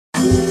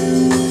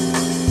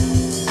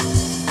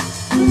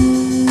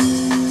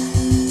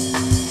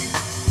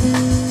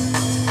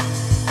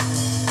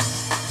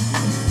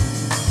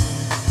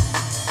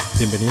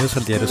Bienvenidos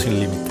al Diario Sin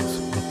Límites,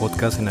 un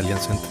podcast en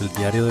alianza entre el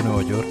Diario de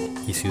Nueva York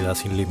y Ciudad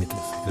Sin Límites,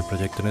 el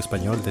proyecto en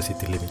español de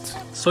City Limits.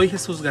 Soy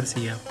Jesús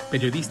García,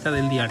 periodista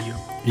del diario.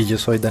 Y yo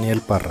soy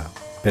Daniel Parra,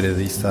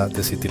 periodista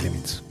de City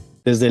Limits.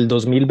 Desde el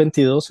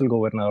 2022, el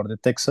gobernador de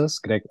Texas,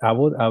 Greg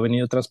Abbott, ha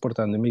venido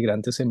transportando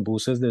inmigrantes en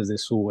buses desde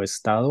su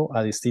estado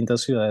a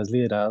distintas ciudades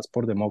lideradas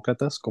por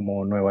demócratas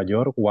como Nueva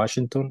York,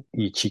 Washington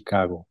y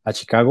Chicago. A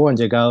Chicago han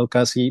llegado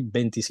casi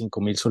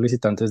 25,000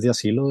 solicitantes de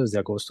asilo desde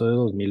agosto de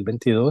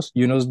 2022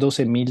 y unos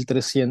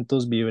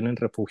 12,300 viven en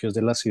refugios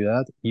de la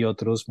ciudad y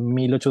otros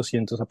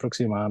 1,800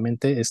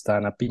 aproximadamente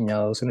están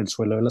apiñados en el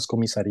suelo de las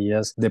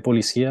comisarías de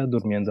policía,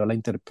 durmiendo a la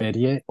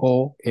intemperie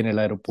o en el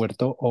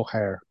aeropuerto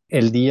O'Hare.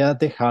 El día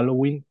de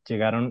Halloween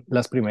llegaron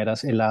las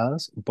primeras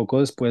heladas, un poco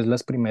después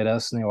las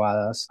primeras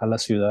nevadas a la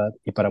ciudad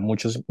y para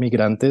muchos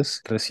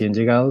migrantes recién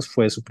llegados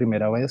fue su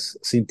primera vez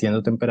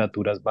sintiendo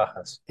temperaturas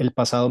bajas. El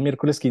pasado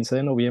miércoles 15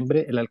 de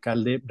noviembre, el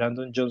alcalde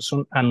Brandon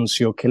Johnson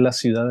anunció que la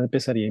ciudad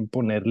empezaría a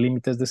imponer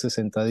límites de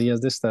 60 días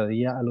de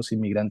estadía a los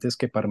inmigrantes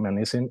que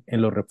permanecen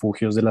en los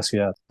refugios de la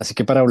ciudad. Así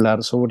que para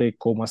hablar sobre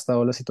cómo ha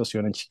estado la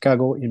situación en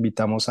Chicago,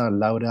 invitamos a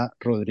Laura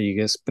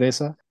Rodríguez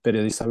Presa,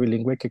 periodista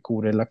bilingüe que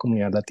cubre la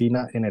comunidad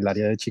latina en el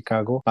área de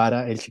Chicago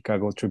para el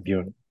Chicago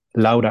Tribune.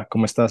 Laura,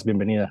 ¿cómo estás?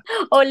 Bienvenida.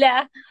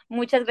 Hola,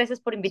 muchas gracias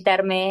por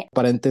invitarme.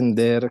 Para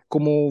entender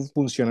cómo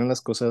funcionan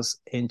las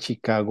cosas en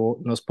Chicago,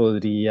 ¿nos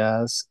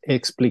podrías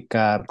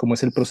explicar cómo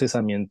es el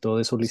procesamiento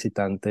de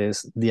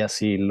solicitantes de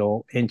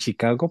asilo en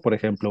Chicago? Por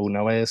ejemplo,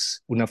 una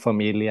vez una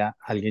familia,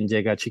 alguien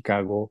llega a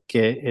Chicago,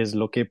 ¿qué es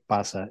lo que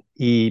pasa?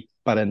 Y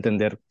para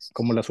entender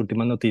como las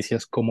últimas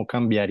noticias, cómo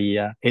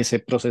cambiaría ese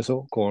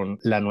proceso con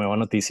la nueva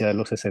noticia de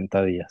los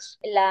 60 días.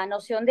 La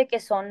noción de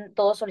que son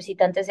todos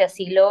solicitantes de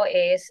asilo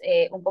es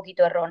un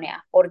poquito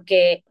errónea,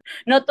 porque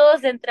no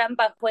todos entran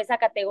bajo esa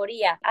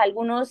categoría.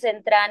 Algunos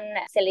entran,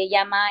 se le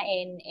llama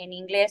en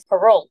inglés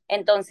parole.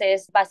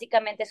 Entonces,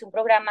 básicamente es un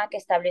programa que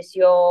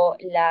estableció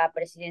la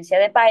presidencia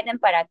de Biden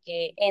para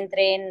que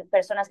entren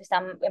personas que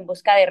están en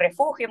busca de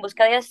refugio, en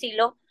busca de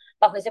asilo,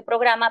 bajo ese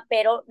programa,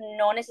 pero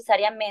no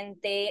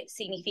necesariamente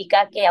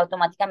significa que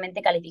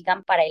automáticamente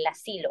califican para el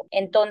asilo.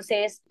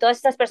 Entonces, todas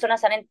estas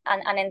personas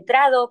han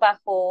entrado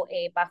bajo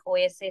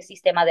ese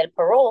sistema del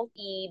parole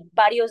y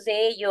varios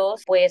de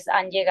ellos, pues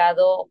han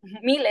llegado,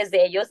 miles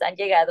de ellos han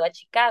llegado a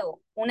Chicago.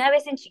 Una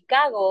vez en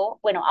Chicago,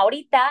 bueno,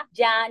 ahorita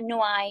ya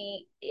no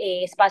hay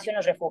espacio en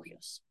los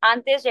refugios.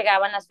 Antes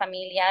llegaban las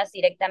familias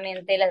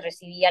directamente, las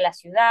recibía la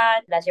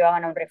ciudad, las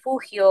llevaban a un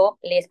refugio,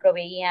 les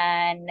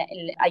proveían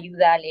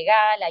ayuda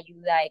legal,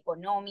 ayuda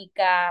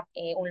económica,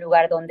 un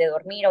lugar donde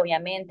dormir,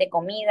 obviamente,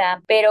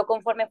 comida, pero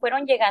conforme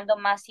fueron llegando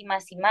más y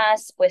más y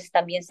más, pues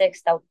también se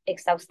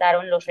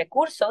exhaustaron los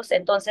recursos.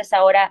 Entonces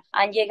ahora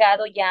han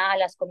llegado ya a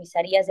las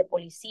comisarías de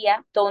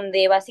policía,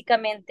 donde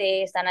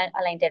básicamente están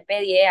a la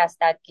intemperie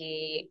hasta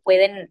que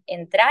pueden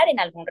entrar en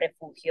algún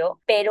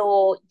refugio,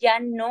 pero ya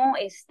no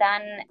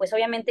están, pues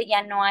obviamente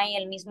ya no hay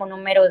el mismo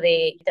número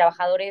de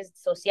trabajadores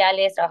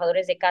sociales,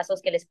 trabajadores de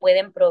casos que les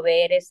pueden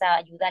proveer esa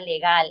ayuda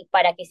legal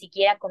para que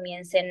siquiera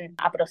comiencen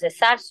a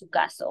procesar su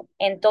caso.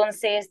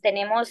 Entonces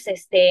tenemos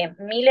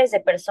miles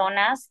de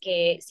personas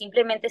que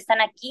simplemente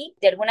están aquí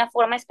de alguna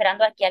forma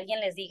esperando a que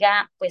alguien les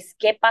diga pues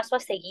qué paso a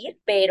seguir,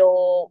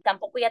 pero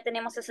tampoco ya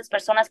tenemos esas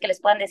personas que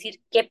les puedan decir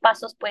qué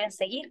pasos pueden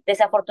seguir.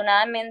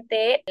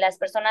 Desafortunadamente, las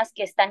personas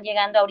que están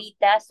llegando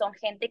ahorita son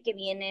gente que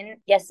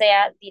vienen ya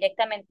sea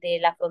directamente de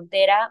la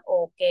frontera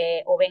o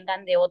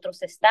vengan de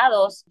otros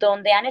estados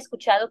donde han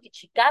escuchado que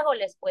Chicago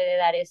les puede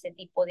dar ese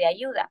tipo de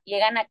ayuda.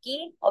 Llegan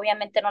aquí,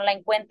 obviamente no la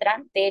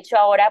encuentran. De hecho,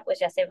 ahora pues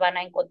ya se van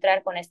a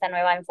encontrar con esta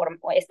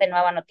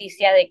nueva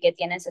noticia de que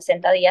tienen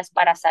 60 días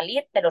para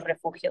salir de los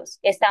refugios.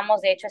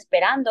 Estamos de hecho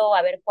esperando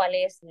a ver cuál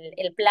es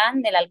el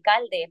plan del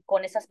alcalde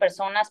con esas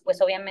personas,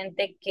 pues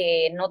obviamente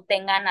que no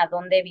tengan a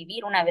dónde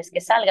vivir una vez que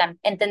salgan.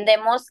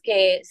 Entendemos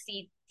que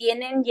si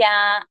tienen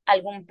ya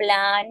algún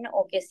plan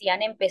o que si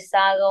han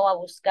empezado a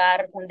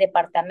buscar un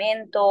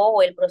departamento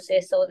o el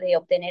proceso de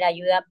obtener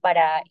ayuda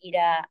para ir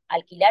a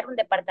alquilar un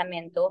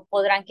departamento,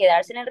 podrán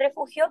quedarse en el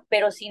refugio,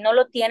 pero si no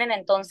lo tienen,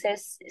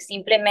 entonces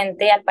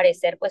simplemente al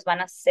parecer pues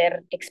van a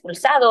ser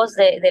expulsados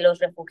de los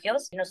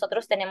refugios.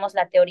 Nosotros tenemos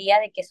la teoría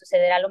de que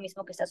sucederá lo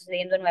mismo que está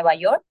sucediendo en Nueva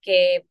York,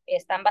 que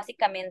están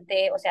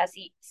básicamente, o sea,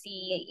 si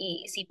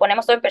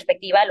ponemos todo en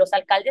perspectiva, los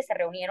alcaldes se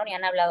reunieron y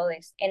han hablado de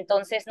eso.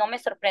 Entonces no me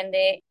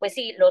sorprende, pues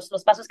sí,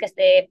 los pasos que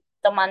esté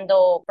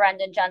tomando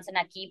Brandon Johnson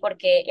aquí,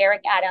 porque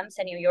Eric Adams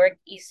en New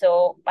York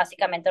hizo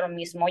básicamente lo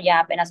mismo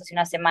ya apenas hace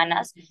unas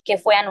semanas, que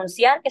fue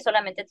anunciar que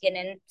solamente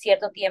tienen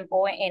cierto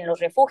tiempo en los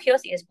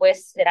refugios y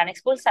después serán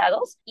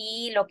expulsados,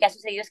 y lo que ha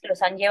sucedido es que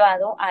los han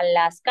llevado a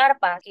las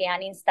carpas que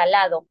han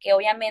instalado, que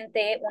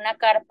obviamente una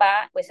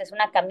carpa pues es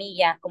una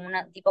camilla, como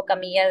una tipo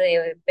camilla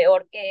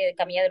peor que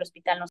camilla del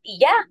hospital, ¿no? Y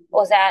ya,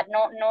 o sea,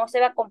 no se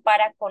va a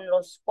comparar con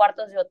los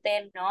cuartos de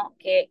hotel, ¿no?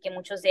 Que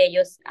muchos de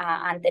ellos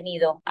han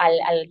tenido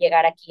al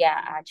llegar aquí a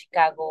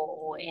Chicago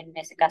o en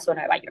ese caso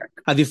Nueva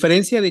York. A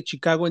diferencia de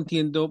Chicago,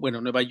 entiendo, bueno,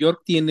 Nueva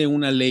York tiene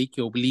una ley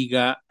que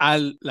obliga a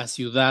la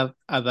ciudad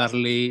a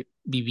darle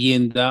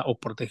vivienda o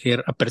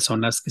proteger a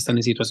personas que están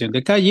en situación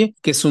de calle,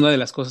 que es una de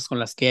las cosas con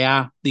las que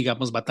ha,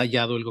 digamos,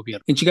 batallado el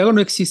gobierno. En Chicago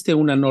no existe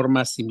una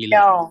norma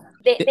similar. No,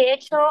 de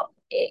hecho,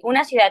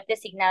 una ciudad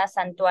designada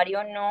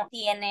santuario no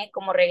tiene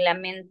como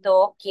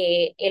reglamento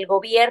que el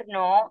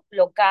gobierno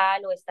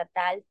local o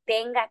estatal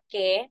tenga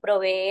que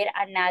proveer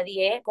a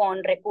nadie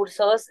con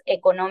recursos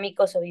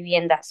económicos o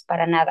viviendas,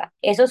 para nada.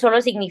 Eso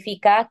solo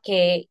significa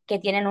que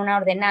tienen una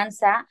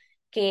ordenanza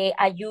que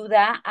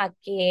ayuda a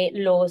que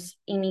los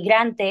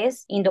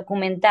inmigrantes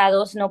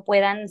indocumentados no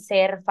puedan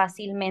ser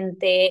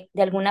fácilmente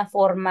de alguna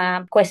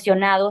forma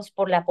cuestionados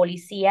por la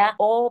policía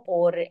o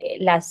por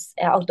las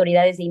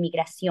autoridades de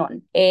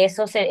inmigración.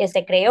 Eso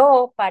se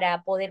creó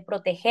para poder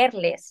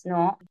protegerles,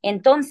 ¿no?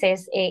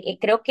 Entonces,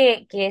 creo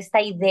que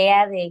esta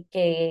idea de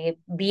que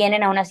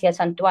vienen a una ciudad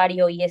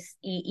santuario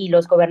y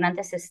los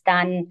gobernantes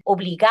están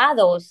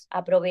obligados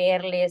a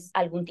proveerles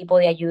algún tipo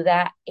de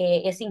ayuda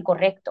es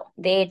incorrecto.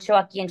 De hecho,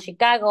 aquí en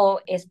Chicago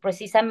es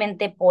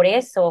precisamente por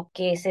eso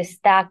que se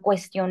está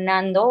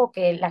cuestionando o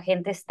que la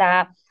gente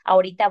está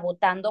ahorita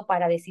votando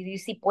para decidir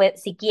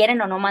si quieren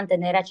o no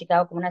mantener a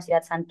Chicago como una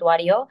ciudad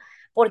santuario,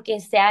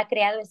 porque se ha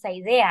creado esa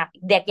idea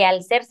de que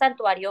al ser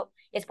santuario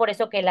es por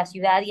eso que la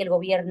ciudad y el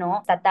gobierno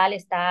estatal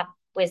está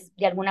pues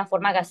de alguna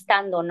forma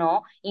gastando,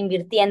 ¿no?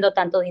 Invirtiendo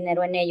tanto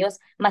dinero en ellos,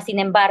 más sin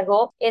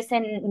embargo,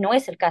 ese no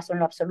es el caso en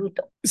lo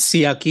absoluto.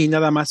 Sí, aquí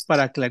nada más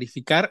para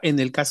clarificar, en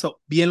el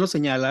caso, bien lo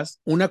señalas,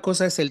 una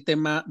cosa es el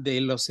tema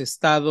de los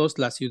estados,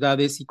 las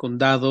ciudades y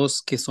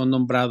condados que son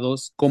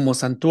nombrados como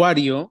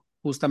santuario,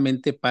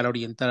 justamente para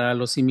orientar a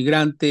los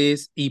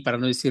inmigrantes y para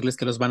no decirles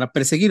que los van a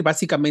perseguir.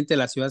 Básicamente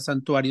la ciudad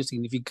santuario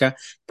significa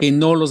que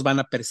no los van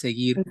a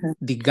perseguir,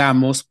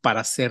 digamos,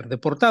 para ser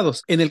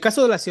deportados. En el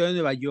caso de la ciudad de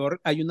Nueva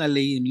York hay una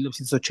ley de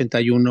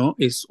 1981,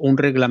 es un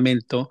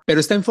reglamento,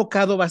 pero está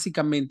enfocado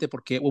básicamente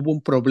porque hubo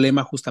un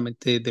problema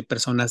justamente de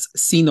personas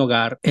sin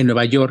hogar en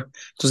Nueva York.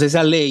 Entonces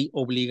esa ley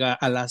obliga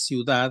a la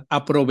ciudad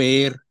a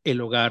proveer el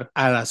hogar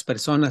a las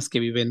personas que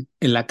viven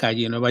en la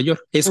calle en Nueva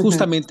York. Es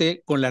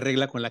justamente con la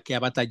regla con la que ha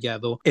batallado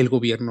el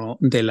gobierno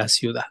de la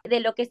ciudad. De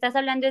lo que estás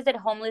hablando es del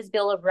Homeless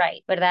Bill of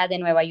Rights, ¿verdad? De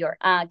Nueva York.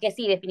 Que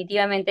sí,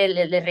 definitivamente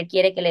les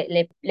requiere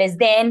que les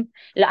den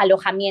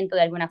alojamiento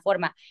de alguna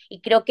forma.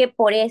 Y creo que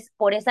por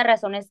esa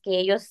razón es que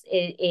ellos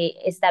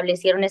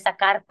establecieron esa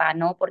carpa,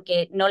 ¿no?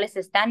 Porque no les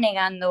están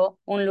negando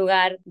un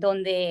lugar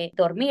donde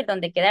dormir,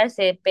 donde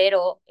quedarse,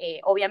 pero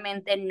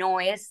obviamente no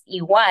es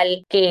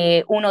igual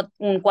que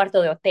un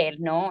cuarto de hotel,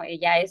 ¿no?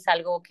 Ya es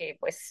algo que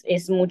pues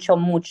es mucho,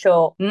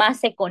 mucho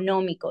más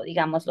económico,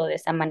 digámoslo de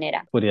esa manera.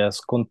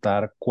 ¿Podrías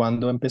contar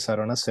cuándo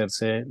empezaron a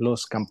hacerse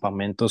los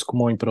campamentos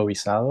como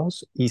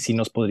improvisados? Y si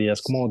nos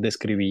podrías como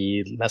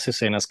describir las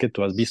escenas que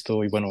tú has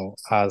visto y bueno,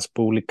 has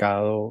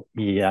publicado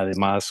y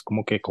además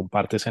como que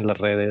compartes en las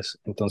redes.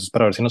 Entonces,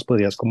 para ver si nos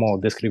podrías como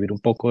describir un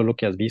poco de lo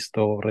que has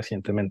visto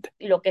recientemente.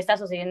 Lo que está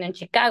sucediendo en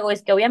Chicago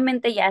es que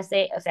obviamente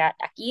o sea,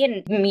 aquí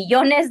en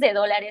millones de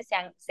dólares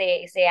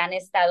se han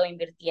estado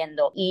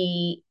invirtiendo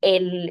y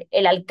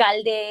el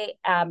alcalde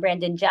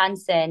Brandon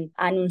Johnson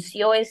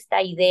anunció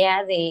esta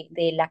idea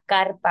de la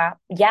carpa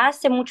ya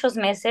hace muchos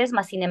meses,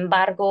 mas sin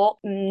embargo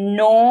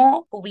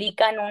no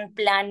publican un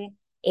plan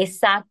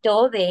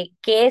exacto de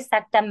qué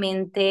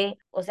exactamente,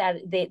 o sea,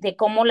 de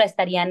cómo la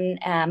estarían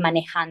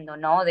manejando,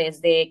 ¿no?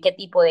 Desde qué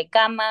tipo de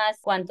camas,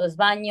 cuántos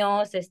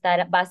baños,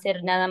 va a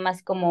ser nada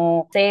más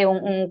como, sé,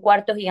 un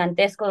cuarto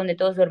gigantesco donde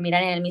todos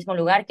dormirán en el mismo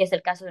lugar, que es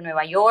el caso de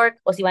Nueva York,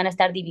 o si van a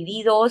estar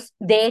divididos.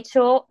 De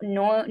hecho,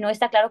 no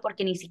está claro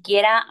porque ni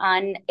siquiera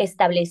han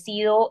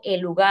establecido el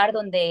lugar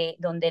donde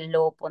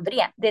lo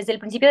pondrían. Desde el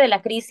principio de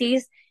la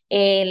crisis,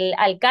 el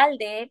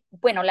alcalde,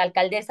 bueno, la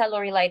alcaldesa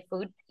Lori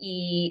Lightfoot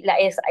y la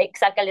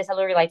exalcaldesa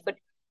Lori Lightfoot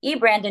y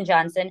Brandon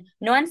Johnson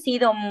no han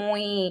sido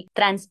muy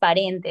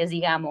transparentes,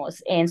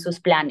 digamos, en sus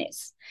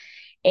planes.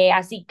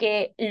 Así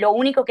que lo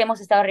único que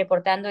hemos estado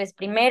reportando es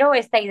primero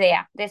esta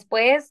idea,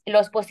 después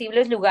los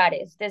posibles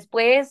lugares,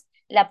 después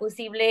la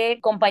posible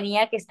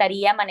compañía que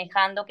estaría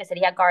manejando, que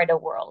sería Garda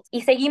World.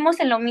 Y seguimos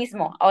en lo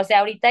mismo, o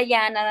sea, ahorita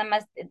ya nada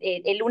más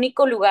el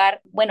único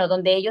lugar, bueno,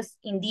 donde ellos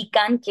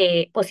indican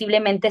que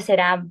posiblemente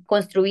será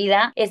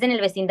construida es en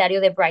el vecindario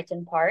de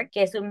Brighton Park,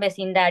 que es un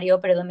vecindario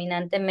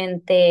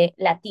predominantemente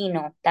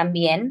latino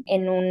también,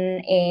 en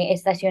un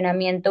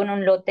estacionamiento, en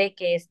un lote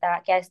que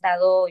ha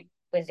estado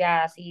pues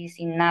ya así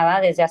sin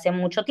nada desde hace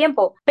mucho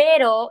tiempo.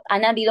 Pero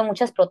han habido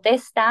muchas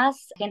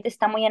protestas, la gente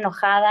está muy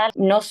enojada,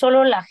 no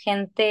solo la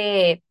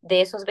gente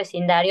de esos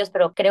vecindarios,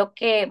 pero creo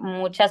que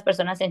muchas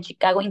personas en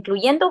Chicago,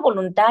 incluyendo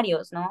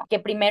voluntarios, ¿no? Que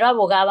primero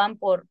abogaban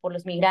por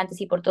los migrantes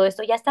y por todo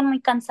esto, ya están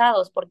muy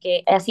cansados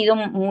porque ha sido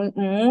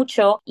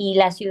mucho y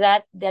la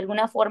ciudad de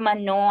alguna forma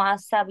no ha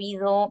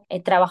sabido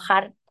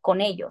trabajar con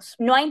ellos.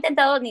 No ha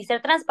intentado ni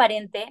ser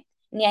transparente,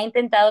 ni ha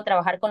intentado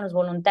trabajar con los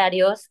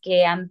voluntarios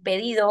que han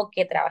pedido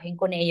que trabajen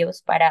con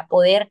ellos para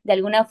poder de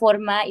alguna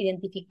forma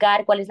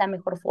identificar cuál es la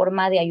mejor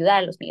forma de ayudar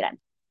a los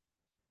migrantes.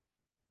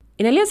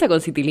 En alianza con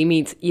City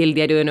Limits y el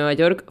Diario de Nueva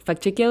York,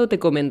 Factchequeado te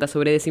comenta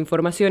sobre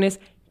desinformaciones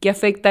que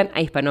afectan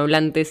a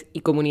hispanohablantes y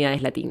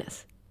comunidades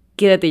latinas.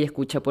 Quédate y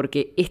escucha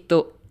porque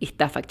esto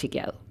está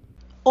fact-chequeado.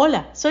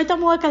 Hola, soy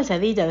Tamuga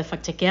Calzadilla de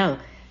Fact-Chequeado.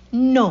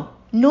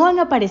 No han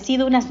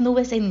aparecido unas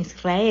nubes en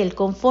Israel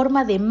con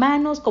forma de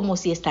manos como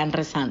si están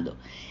rezando.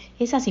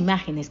 Esas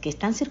imágenes que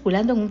están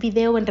circulando en un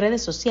video en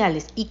redes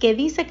sociales y que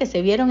dice que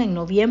se vieron en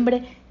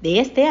noviembre de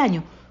este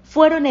año,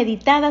 fueron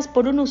editadas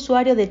por un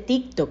usuario de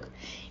TikTok.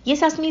 Y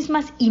esas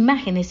mismas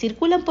imágenes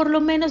circulan por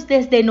lo menos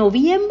desde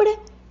noviembre,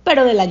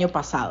 pero del año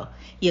pasado.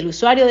 Y el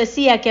usuario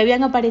decía que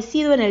habían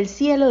aparecido en el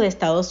cielo de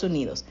Estados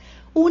Unidos.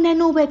 Una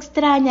nube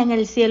extraña en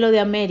el cielo de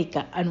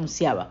América,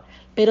 anunciaba.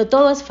 Pero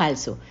todo es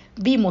falso.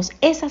 Vimos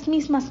esas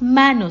mismas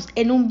manos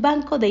en un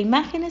banco de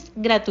imágenes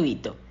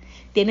gratuito.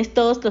 Tienes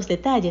todos los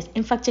detalles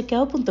en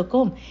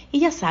factchequeado.com y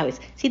ya sabes,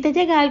 si te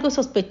llega algo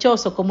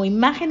sospechoso como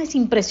imágenes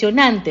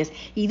impresionantes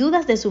y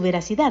dudas de su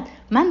veracidad,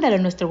 mándalo a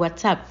nuestro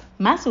WhatsApp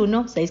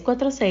 +1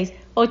 646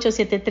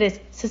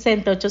 873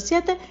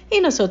 6087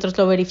 y nosotros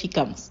lo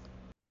verificamos.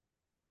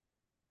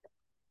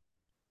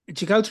 El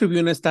Chicago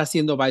Tribune está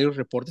haciendo varios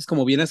reportes,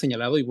 como bien has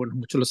señalado, y bueno,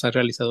 muchos los has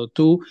realizado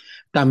tú.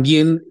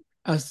 También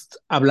has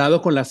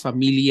hablado con las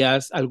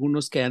familias,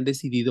 algunos que han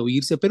decidido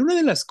irse, pero una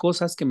de las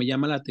cosas que me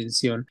llama la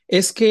atención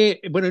es que,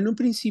 bueno, en un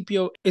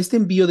principio, este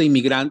envío de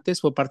inmigrantes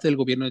por parte del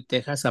gobierno de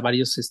Texas a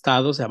varios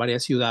estados, a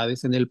varias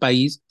ciudades en el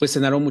país, pues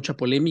generaron mucha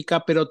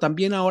polémica, pero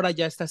también ahora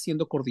ya está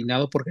siendo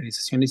coordinado por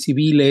organizaciones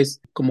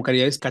civiles, como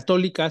Caridades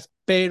Católicas,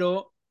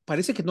 pero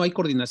parece que no hay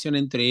coordinación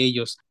entre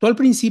ellos. Tú al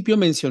principio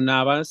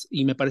mencionabas,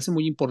 y me parece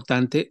muy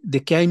importante,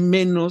 de que hay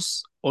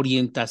menos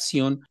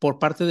orientación por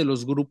parte de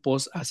los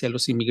grupos hacia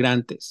los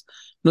inmigrantes.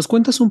 ¿Nos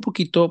cuentas un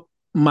poquito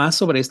más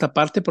sobre esta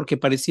parte? Porque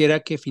pareciera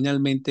que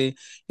finalmente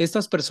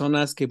estas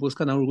personas que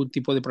buscan algún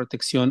tipo de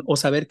protección o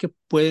saber qué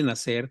pueden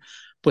hacer,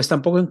 pues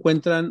tampoco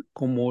encuentran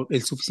como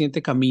el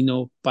suficiente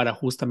camino para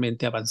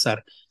justamente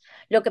avanzar.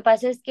 Lo que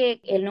pasa es que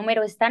el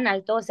número es tan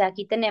alto, o sea,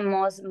 aquí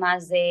tenemos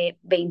más de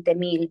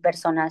 20,000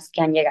 personas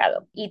que han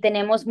llegado y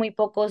tenemos muy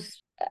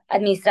pocos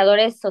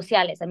administradores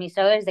sociales,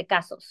 administradores de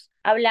casos.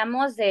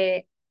 Hablamos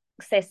de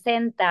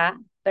 60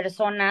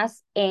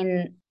 personas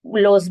en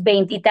los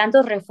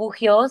veintitantos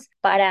refugios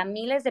para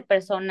miles de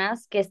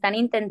personas que están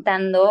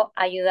intentando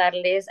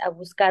ayudarles a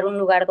buscar un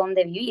lugar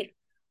donde vivir.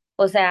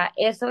 O sea,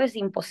 eso es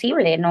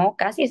imposible, ¿no?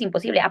 Casi es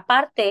imposible.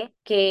 Aparte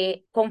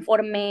que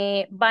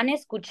conforme van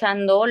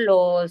escuchando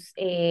los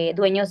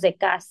dueños de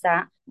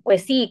casa,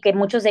 pues sí, que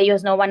muchos de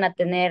ellos no van a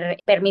tener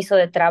permiso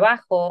de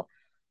trabajo,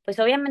 pues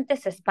obviamente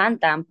se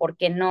espantan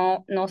porque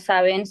no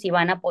saben si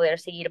van a poder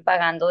seguir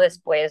pagando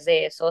después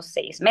de esos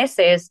 6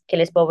 meses que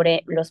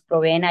los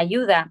proveen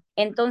ayuda.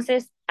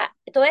 Entonces,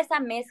 toda esa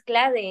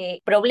mezcla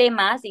de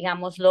problemas,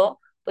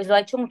 digámoslo, pues lo ha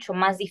hecho mucho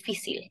más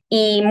difícil.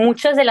 Y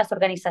muchas de las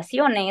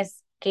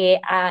organizaciones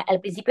que al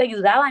principio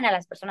ayudaban a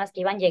las personas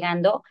que iban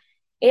llegando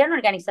eran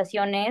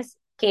organizaciones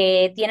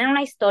que tienen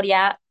una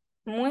historia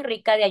muy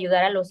rica de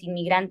ayudar a los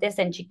inmigrantes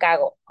en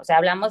Chicago. O sea,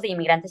 hablamos de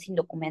inmigrantes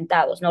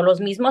indocumentados, ¿no?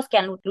 Los mismos que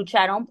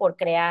lucharon por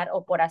crear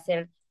o por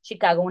hacer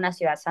Chicago una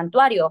ciudad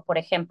santuario, por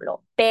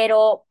ejemplo.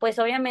 Pero, pues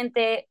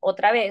obviamente,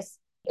 otra vez,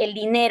 el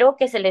dinero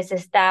que se les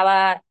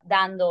estaba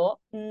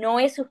dando no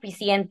es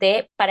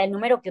suficiente para el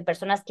número de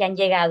personas que han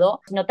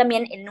llegado, sino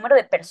también el número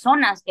de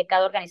personas que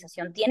cada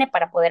organización tiene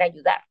para poder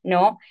ayudar,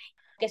 ¿no?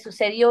 Lo que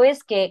sucedió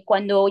es que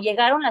cuando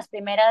llegaron las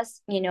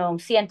primeras,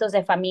 cientos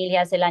de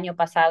familias el año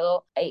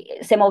pasado,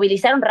 se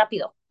movilizaron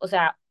rápido, o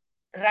sea,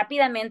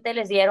 rápidamente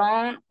les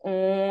dieron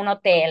un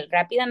hotel,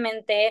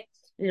 rápidamente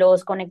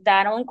los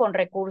conectaron con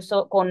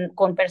recursos,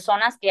 con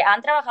personas que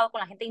han trabajado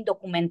con la gente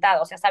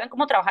indocumentada, o sea, saben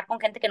cómo trabajar con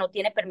gente que no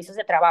tiene permisos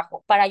de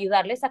trabajo para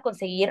ayudarles a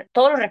conseguir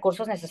todos los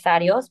recursos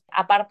necesarios.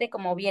 Aparte,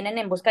 como vienen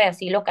en busca de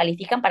asilo,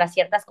 califican para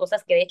ciertas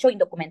cosas que de hecho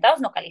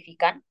indocumentados no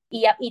califican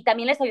y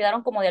también les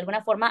ayudaron como de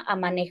alguna forma a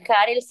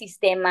manejar el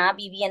sistema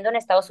viviendo en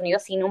Estados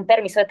Unidos sin un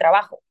permiso de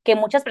trabajo, que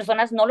muchas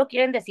personas no lo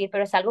quieren decir,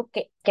 pero es algo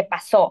que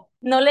pasó.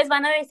 No les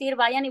van a decir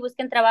vayan y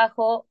busquen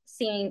trabajo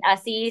sin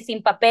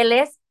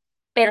papeles,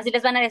 pero sí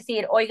les van a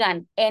decir,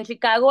 oigan, en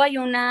Chicago hay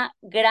una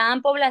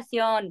gran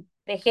población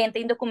de gente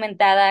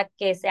indocumentada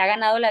que se ha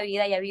ganado la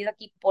vida y ha vivido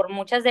aquí por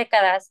muchas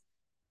décadas,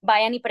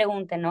 vayan y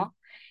pregunten, ¿no?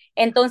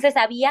 Entonces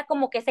había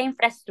como que esa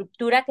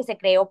infraestructura que se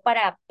creó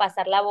para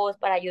pasar la voz,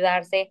 para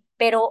ayudarse,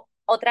 pero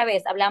otra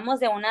vez, hablamos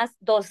de unas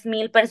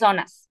 2,000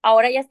 personas.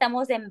 Ahora ya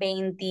estamos en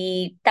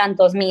 20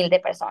 tantos mil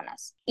de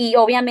personas. Y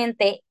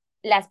obviamente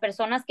las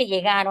personas que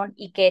llegaron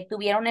y que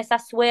tuvieron esa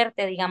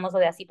suerte, digamos, o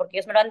de así, porque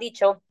ellos me lo han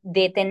dicho,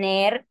 de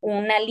tener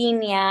una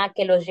línea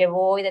que los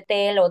llevó de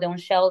hotel o de un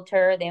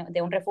shelter,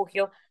 de un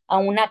refugio, a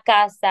una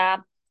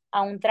casa,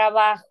 a un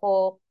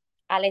trabajo,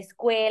 a la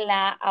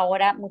escuela,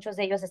 ahora muchos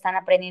de ellos están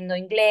aprendiendo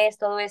inglés,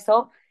 todo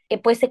eso,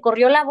 pues se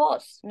corrió la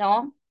voz,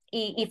 ¿no?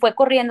 Y fue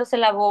corriéndose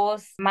la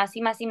voz más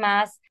y más y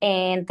más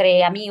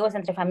entre amigos,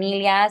 entre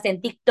familias,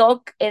 en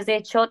TikTok. Es de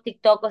hecho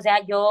TikTok, o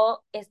sea,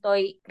 yo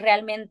estoy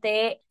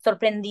realmente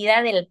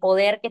sorprendida del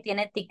poder que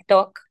tiene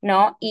TikTok,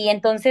 ¿no? Y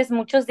entonces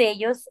muchos de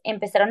ellos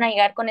empezaron a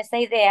llegar con esa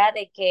idea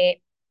de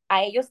que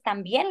a ellos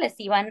también les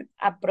iban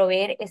a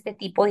proveer este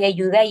tipo de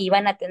ayuda y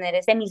iban a tener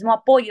ese mismo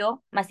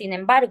apoyo, mas sin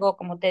embargo,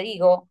 como te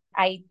digo,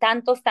 hay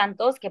tantos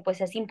que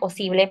pues es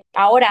imposible.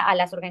 Ahora a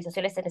las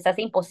organizaciones se les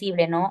hace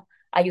imposible, ¿no?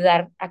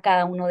 Ayudar a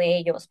cada uno de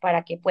ellos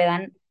para que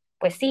puedan,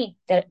 pues sí,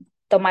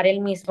 tomar el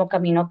mismo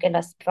camino que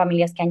las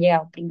familias que han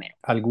llegado primero.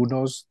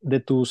 ¿Algunos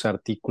de tus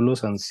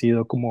artículos han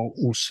sido como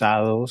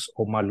usados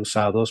o mal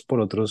usados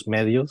por otros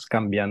medios,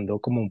 cambiando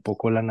como un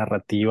poco la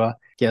narrativa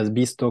que has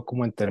visto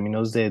como en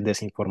términos de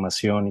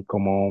desinformación y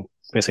cómo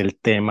pues el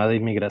tema de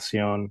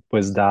inmigración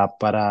pues da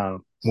para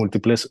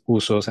múltiples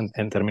usos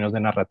en términos de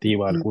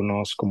narrativa,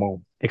 algunos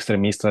como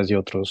extremistas y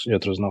otros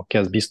no? ¿Qué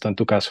has visto en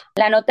tu caso?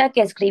 La nota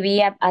que escribí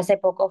hace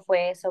poco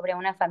fue sobre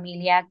una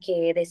familia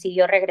que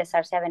decidió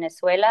regresarse a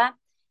Venezuela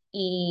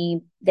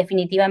y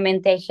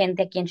definitivamente hay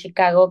gente aquí en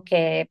Chicago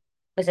que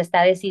pues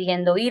está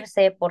decidiendo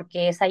irse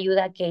porque esa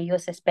ayuda que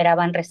ellos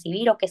esperaban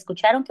recibir o que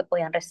escucharon que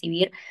podían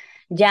recibir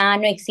ya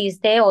no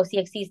existe, o si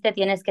existe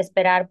tienes que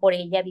esperar por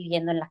ella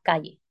viviendo en la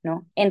calle,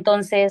 ¿no?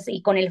 Entonces,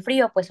 y con el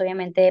frío, pues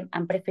obviamente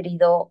han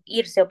preferido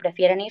irse o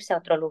prefieren irse a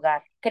otro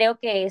lugar. Creo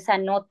que esa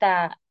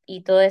nota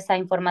y toda esa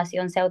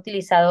información se ha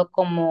utilizado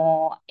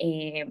como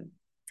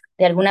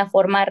de alguna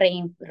forma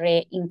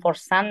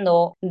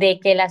reforzando de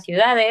que las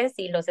ciudades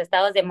y los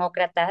estados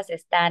demócratas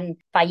están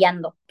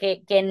fallando,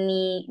 que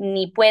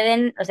ni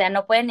pueden, o sea,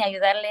 no pueden ni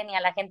ayudarle ni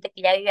a la gente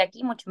que ya vive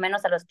aquí, mucho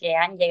menos a los que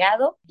han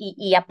llegado,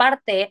 y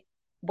aparte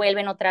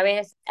vuelven otra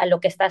vez a lo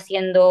que está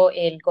haciendo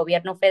el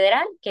gobierno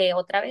federal, que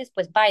otra vez,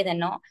 pues Biden,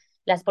 ¿no?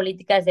 Las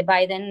políticas de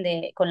Biden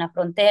con la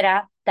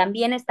frontera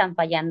también están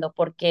fallando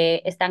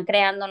porque están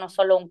creando no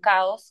solo un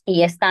caos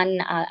y están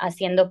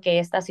haciendo que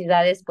estas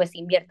ciudades pues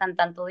inviertan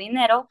tanto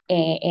dinero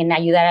en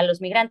ayudar a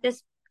los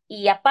migrantes,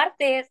 y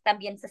aparte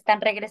también se están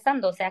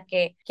regresando, o sea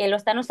que lo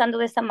están usando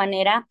de esa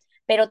manera,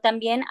 pero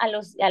también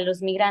a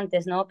los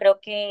migrantes, ¿no? Creo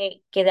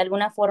que de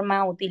alguna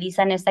forma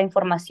utilizan esta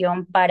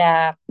información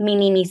para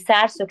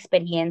minimizar su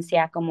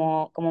experiencia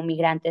como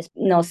migrantes,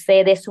 no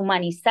sé,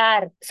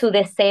 deshumanizar su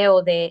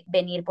deseo de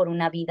venir por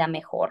una vida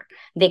mejor,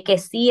 de que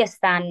sí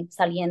están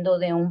saliendo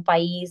de un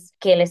país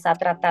que les ha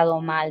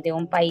tratado mal, de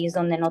un país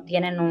donde no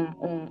tienen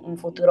un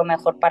futuro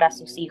mejor para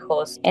sus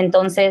hijos.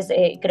 Entonces,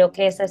 creo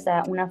que esa es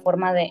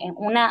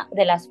una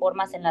de las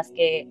formas en las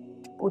que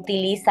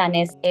utilizan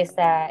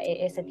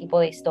ese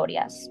tipo de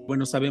historias.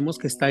 Bueno, sabemos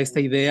que está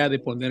esta idea de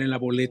poner en la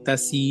boleta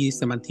si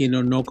se mantiene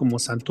o no como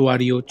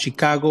santuario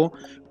Chicago.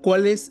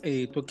 ¿Cuál es,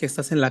 tú que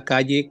estás en la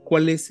calle,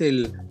 cuál es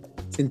el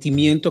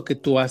sentimiento que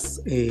tú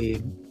has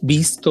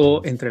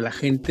visto entre la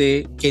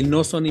gente que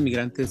no son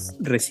inmigrantes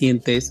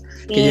recientes,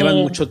 que llevan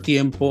mucho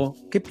tiempo?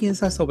 ¿Qué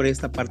piensas sobre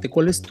esta parte?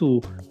 ¿Cuál es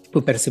tu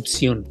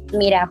percepción?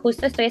 Mira,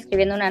 justo estoy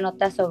escribiendo una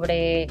nota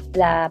sobre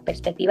la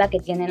perspectiva que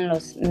tienen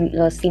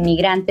los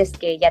inmigrantes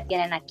que ya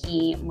tienen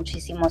aquí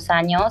muchísimos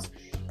años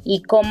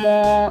y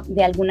cómo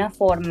de alguna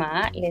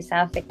forma les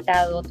ha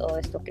afectado todo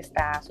esto que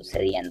está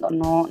sucediendo,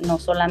 no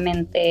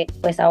solamente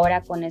pues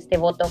ahora con este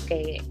voto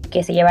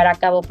que se llevará a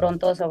cabo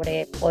pronto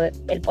sobre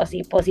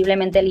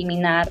posiblemente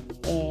eliminar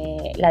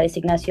la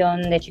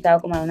designación de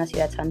Chicago como una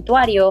ciudad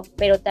santuario,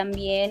 pero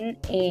también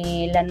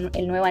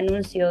el nuevo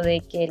anuncio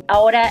de que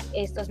ahora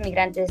estos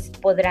migrantes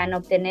podrán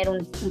obtener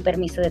un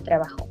permiso de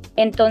trabajo.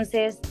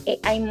 Entonces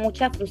hay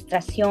mucha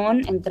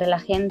frustración entre la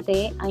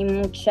gente, hay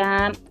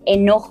mucha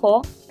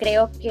enojo,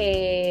 creo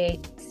que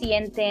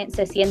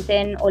se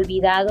sienten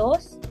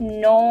olvidados.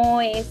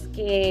 No es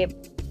que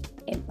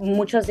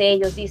muchos de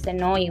ellos dicen,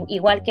 ¿no?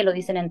 Igual que lo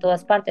dicen en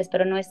todas partes,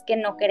 pero no es que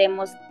no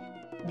queremos,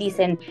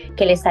 dicen,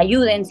 que les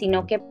ayuden,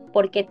 sino que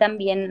porque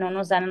también no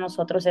nos dan a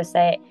nosotros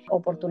esa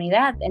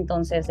oportunidad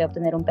entonces de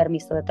obtener un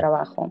permiso de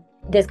trabajo.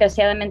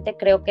 Desgraciadamente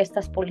creo que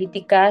estas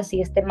políticas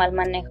y este mal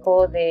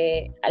manejo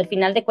al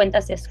final de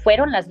cuentas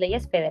fueron las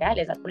leyes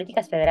federales, las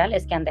políticas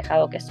federales que han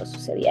dejado que esto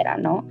sucediera,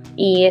 ¿no?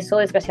 Y eso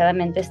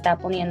desgraciadamente está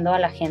poniendo a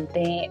la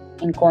gente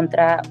en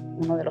contra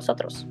uno de los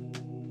otros.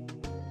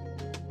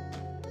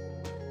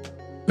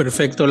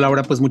 Perfecto,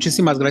 Laura, pues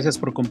muchísimas gracias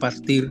por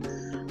compartir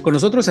con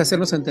nosotros y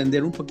hacernos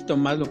entender un poquito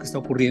más lo que está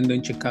ocurriendo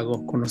en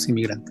Chicago con los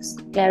inmigrantes.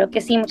 Claro que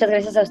sí, muchas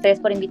gracias a ustedes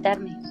por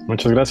invitarme.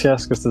 Muchas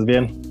gracias, que estés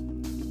bien.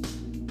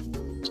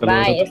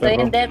 Bye, estoy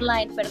en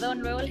deadline, perdón,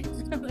 luego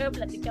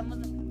platicamos.